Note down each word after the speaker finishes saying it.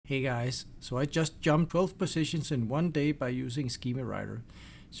Hey guys, so I just jumped 12 positions in one day by using Schemawriter.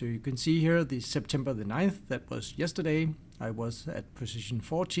 So you can see here the September the 9th, that was yesterday, I was at position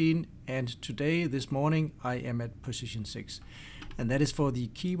 14, and today, this morning, I am at position 6. And that is for the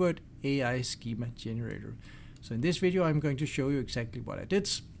keyword AI schema generator. So in this video I'm going to show you exactly what I did.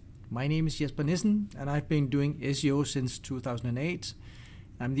 My name is Jesper Nissen and I've been doing SEO since 2008.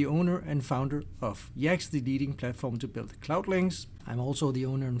 I'm the owner and founder of Yax, the leading platform to build cloud links. I'm also the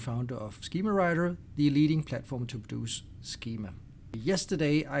owner and founder of Schemawriter, the leading platform to produce schema.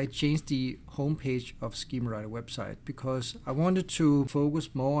 Yesterday I changed the homepage of Schemawriter website because I wanted to focus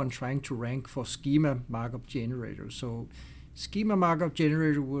more on trying to rank for schema markup generator. So schema markup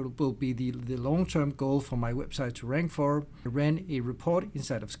generator will be the long-term goal for my website to rank for. I ran a report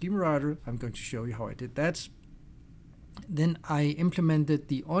inside of Schemawriter. I'm going to show you how I did that. Then I implemented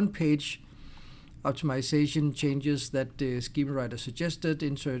the on-page optimization changes that the Schemawriter suggested,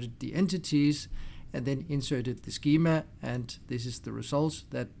 inserted the entities, and then inserted the schema, and this is the results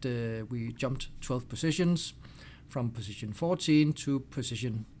that we jumped 12 positions from position 14 to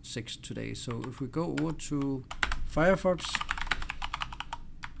position 6 today. So if we go over to Firefox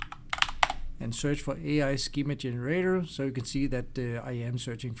and search for AI schema generator, so you can see that I am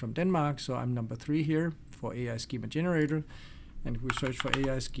searching from Denmark, so I'm number 3 here for AI schema generator. And if we search for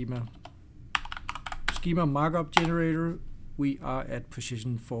AI schema markup generator, we are at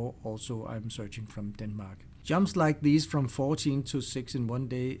position 4, also I'm searching from Denmark. Jumps like these from 14 to 6 in one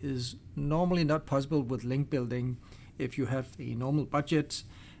day is normally not possible with link building if you have a normal budget,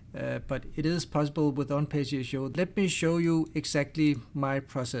 but it is possible with on-page SEO. Let me show you exactly my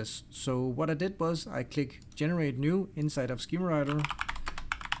process. So what I did was I click generate new inside of Schemawriter,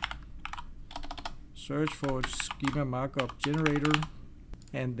 search for schema markup generator,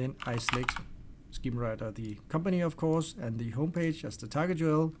 and then I select Schemawriter, the company of course, and the homepage as the target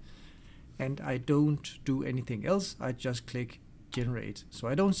URL, and I don't do anything else. I just click generate. So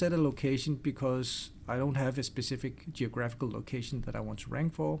I don't set a location because I don't have a specific geographical location that I want to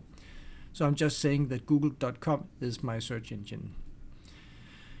rank for. So I'm just saying that google.com is my search engine.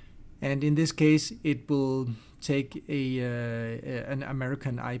 And in this case, it will take an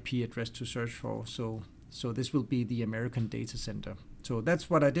American IP address to search for. So this will be the American data center. So that's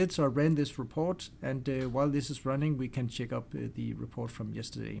what I did. So I ran this report, and while this is running, we can check up the report from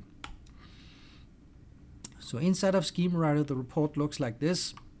yesterday. So inside of Schemawriter, the report looks like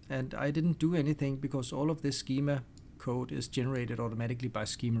this, and I didn't do anything because all of this schema code is generated automatically by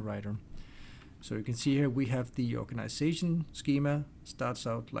Schemawriter. So you can see here we have the organization schema, starts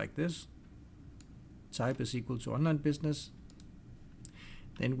out like this. Type is equal to online business.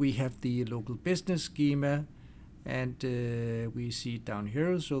 Then we have the local business schema, and we see it down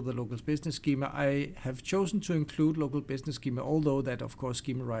here. So the local business schema, I have chosen to include local business schema, although that of course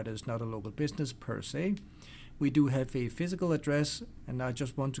Schemawriter is not a local business per se. We do have a physical address, and I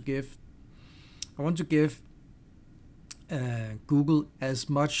just want to give Google as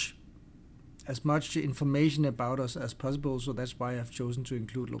much information about us as possible. So that's why I've chosen to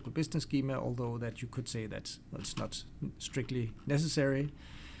include local business schema, although that you could say that it's not strictly necessary.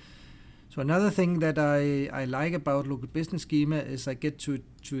 So another thing that I like about local business schema is I get to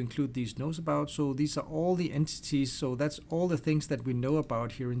include these knowsabout. So these are all the entities. So that's all the things that we know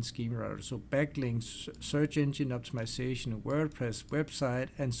about here in Schemawriter. So backlinks, search engine optimization, WordPress, website,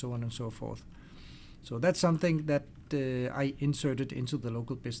 and so on and so forth. So that's something that I inserted into the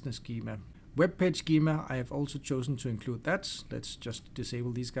local business schema. Webpage schema, I have also chosen to include that. Let's just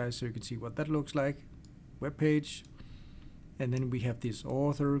disable these guys so you can see what that looks like. Webpage. And then we have this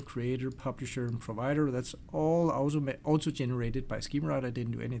author, creator, publisher, and provider. That's all also generated by Schemawriter. I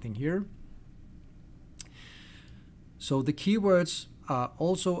didn't do anything here. So the keywords are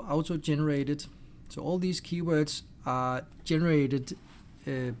also auto-generated. So all these keywords are generated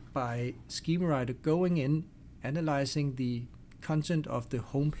by Schemawriter going in, analyzing the content of the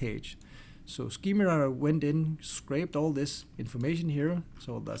homepage. So Schemawriter went in, scraped all this information here.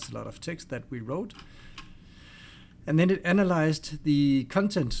 So that's a lot of text that we wrote. And then it analyzed the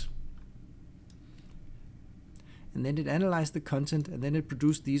content. And then it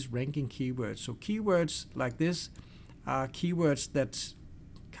produced these ranking keywords. So keywords like this are keywords that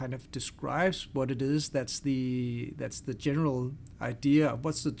kind of describes what it is. That's the general idea of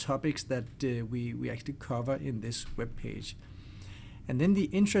what's the topics that we actually cover in this web page. And then the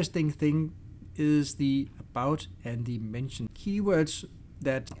interesting thing is the about and the mention keywords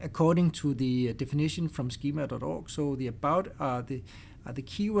that, according to the definition from schema.org, so the about are the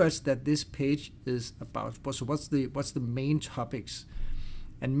keywords that this page is about. So what's the main topics?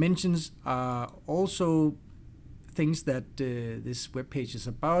 And mentions are also things that this web page is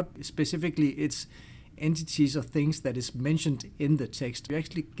about. Specifically, it's entities or things that is mentioned in the text. You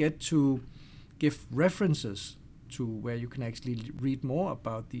actually get to give references to where you can actually read more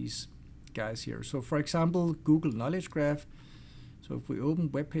about these guys here. So for example, Google Knowledge Graph. So if we open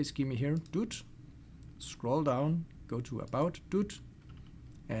Webpage Schema here, scroll down, go to About,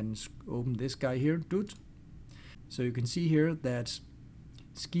 and open this guy here, So you can see here that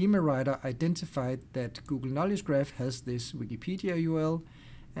Schemawriter identified that Google Knowledge Graph has this Wikipedia URL,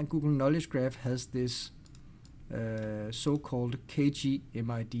 and Google Knowledge Graph has this so-called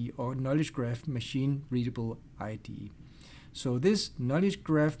KGMID, or Knowledge Graph Machine Readable ID. So this Knowledge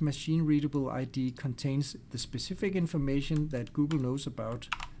Graph Machine Readable ID contains the specific information that Google knows about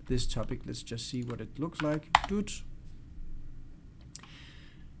this topic. Let's just see what it looks like.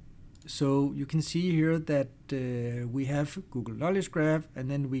 So you can see here that we have Google Knowledge Graph, and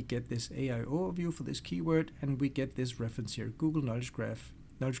then we get this AI overview for this keyword, and we get this reference here, Google Knowledge Graph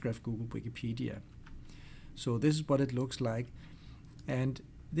Google Wikipedia. So this is what it looks like, and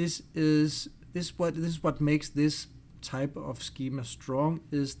this is what makes this type of schema strong,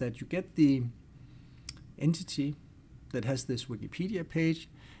 is that you get the entity that has this Wikipedia page,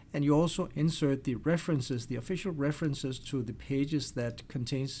 and you also insert the references, the official references to the pages that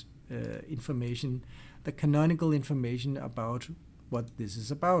contains information, the canonical information about what this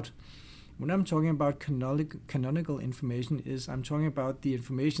is about. When I'm talking about canonical information, I'm talking about the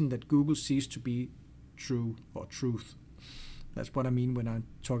information that Google sees to be true or truth. That's what I mean when I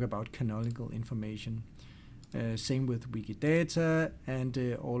talk about canonical information. Same with Wikidata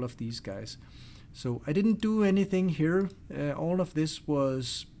and all of these guys. So I didn't do anything here. All of this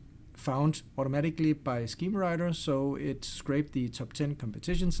was found automatically by Schemawriter, so it scraped the top 10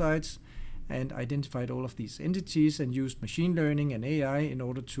 competition sites and identified all of these entities and used machine learning and AI in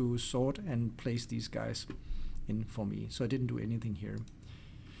order to sort and place these guys in for me. So I didn't do anything here.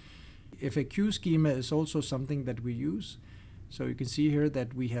 FAQ schema is also something that we use. So you can see here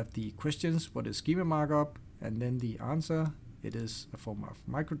that we have the questions, what is schema markup, and then the answer, it is a form of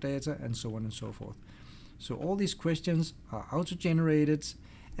microdata, and so on and so forth. So all these questions are auto-generated,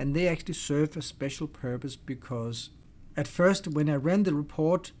 and they actually serve a special purpose, because at first when I ran the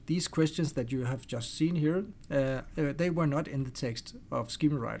report, these questions that you have just seen here, they were not in the text of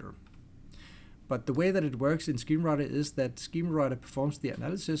Schemawriter. But the way that it works in Schemawriter is that Schemawriter performs the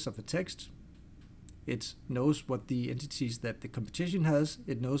analysis of the text. It knows what the entities that the competition has,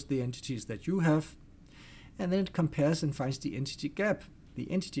 it knows the entities that you have, and then it compares and finds the entity gap.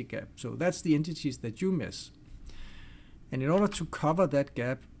 So that's the entities that you miss. And in order to cover that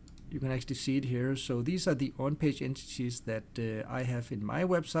gap, you can actually see it here. So these are the on-page entities that I have in my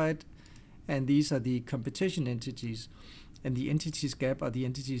website, and these are the competition entities. And the entities gap are the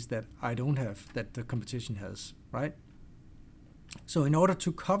entities that I don't have, that the competition has, right? So in order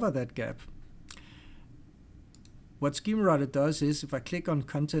to cover that gap, what Schemawriter does is, if I click on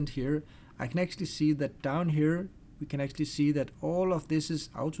content here, I can actually see that down here, we can actually see that all of this is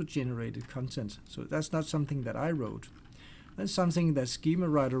auto-generated content. So that's not something that I wrote. That's something that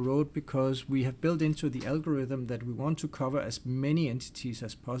Schemawriter wrote, because we have built into the algorithm that we want to cover as many entities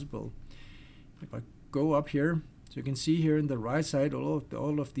as possible. If I go up here, so you can see here in the right side,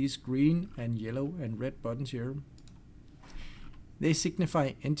 all of these green and yellow and red buttons here, they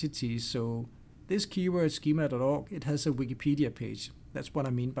signify entities. So this keyword schema.org, it has a Wikipedia page. That's what I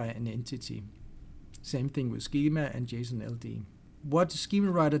mean by an entity. Same thing with schema and JSON LD. What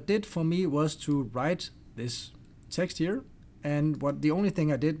Schemawriter did for me was to write this text here, and the only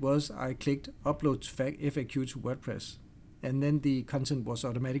thing I did was I clicked upload FAQ to WordPress, and then the content was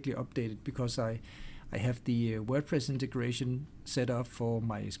automatically updated, because I have the WordPress integration set up for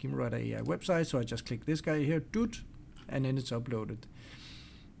my Schemawriter AI website. So I just click this guy here, and then it's uploaded.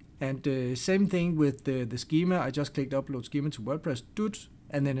 And same thing with the schema. I just clicked upload schema to WordPress,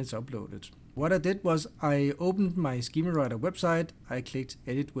 and then it's uploaded. What I did was I opened my Schemawriter website. I clicked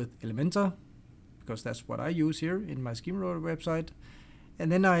edit with Elementor, because that's what I use here in my Schemawriter website.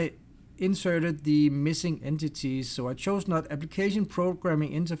 And then I inserted the missing entities. So I chose not application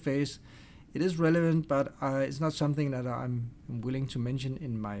programming interface. It is relevant, but it's not something that I'm willing to mention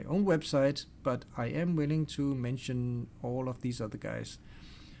in my own website, but I am willing to mention all of these other guys.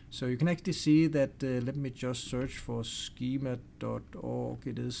 So you can actually see that, let me just search for schema.org.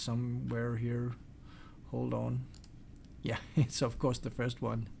 It is somewhere here. Hold on. Yeah, it's of course the first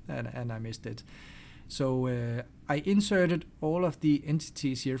one, and I missed it. So I inserted all of the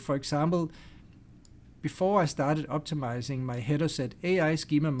entities here. For example, before I started optimizing, my header said AI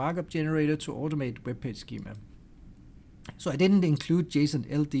schema markup generator to automate webpage schema. So I didn't include JSON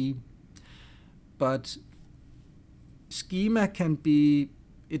LD, but schema can be,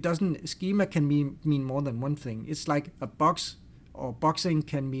 schema can mean more than one thing. It's like a box, or boxing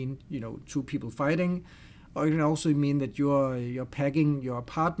can mean, two people fighting, or it can also mean that you're packing your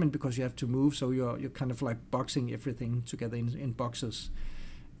apartment because you have to move, so you're kind of like boxing everything together in boxes.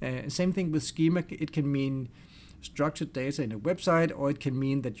 Same thing with schema. It can mean structured data in a website, or it can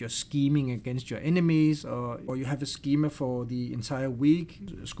mean that you're scheming against your enemies, or you have a schema for the entire week,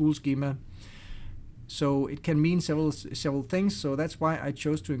 a school schema. So it can mean several things. So that's why I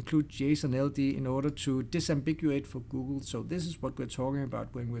chose to include JSON LD in order to disambiguate for Google. So this is what we're talking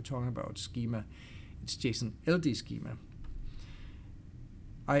about when we're talking about schema. It's JSON LD schema.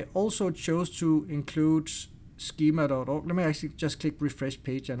 I also chose to include schema.org. Let me actually just click refresh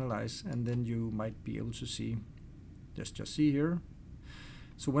page analyze, and then you might be able to see. Just see here.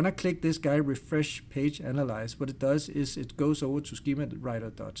 So when I click this guy, refresh page analyze, what it does is it goes over to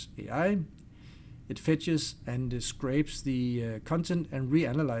schemawriter.ai. It fetches and scrapes the content and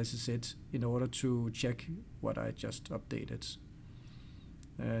reanalyzes it in order to check what I just updated.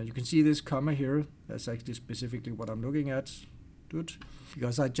 You can see this comma here. That's actually specifically what I'm looking at. Good.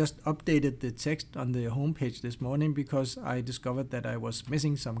 Because I just updated the text on the homepage this morning because I discovered that I was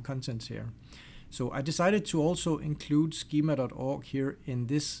missing some content here. So I decided to also include schema.org here in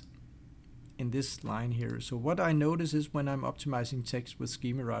this line here. So what I notice is when I'm optimizing text with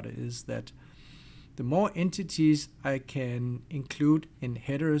Schemawriter is that the more entities I can include in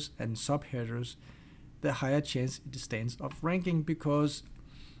headers and subheaders, the higher chance it stands of ranking, because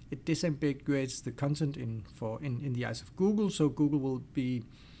it disambiguates the content in the eyes of Google, so Google will be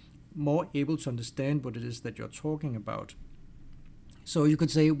more able to understand what it is that you're talking about. So you could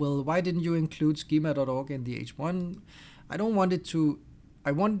say, well, why didn't you include schema.org in the H1? I don't want it to.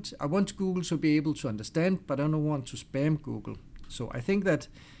 I want Google to be able to understand, but I don't want to spam Google. So I think that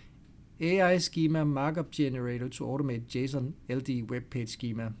AI schema markup generator to automate JSON LD web page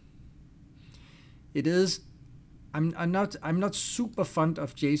schema. It is. I'm not super fond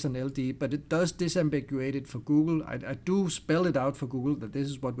of JSON LD, but it does disambiguate it for Google. I do spell it out for Google that this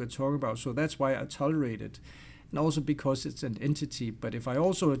is what we're talking about, so that's why I tolerate it. And also because it's an entity. But if I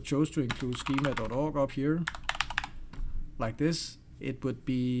also chose to include schema.org up here, like this, it would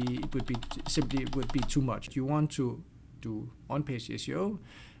be too much. You want to do on-page SEO,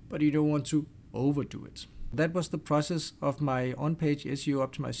 but you don't want to overdo it. That was the process of my on-page SEO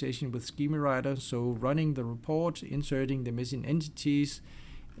optimization with Schemawriter. So running the report, inserting the missing entities,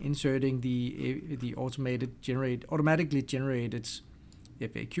 inserting the automatically generated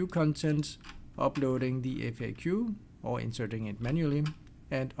FAQ content, uploading the FAQ or inserting it manually,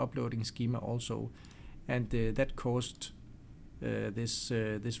 and uploading schema also, and that caused this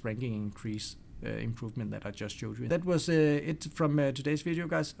ranking increase improvement that I just showed you. That was it from today's video,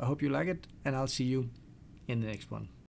 guys. I hope you like it, and I'll see you in the next one.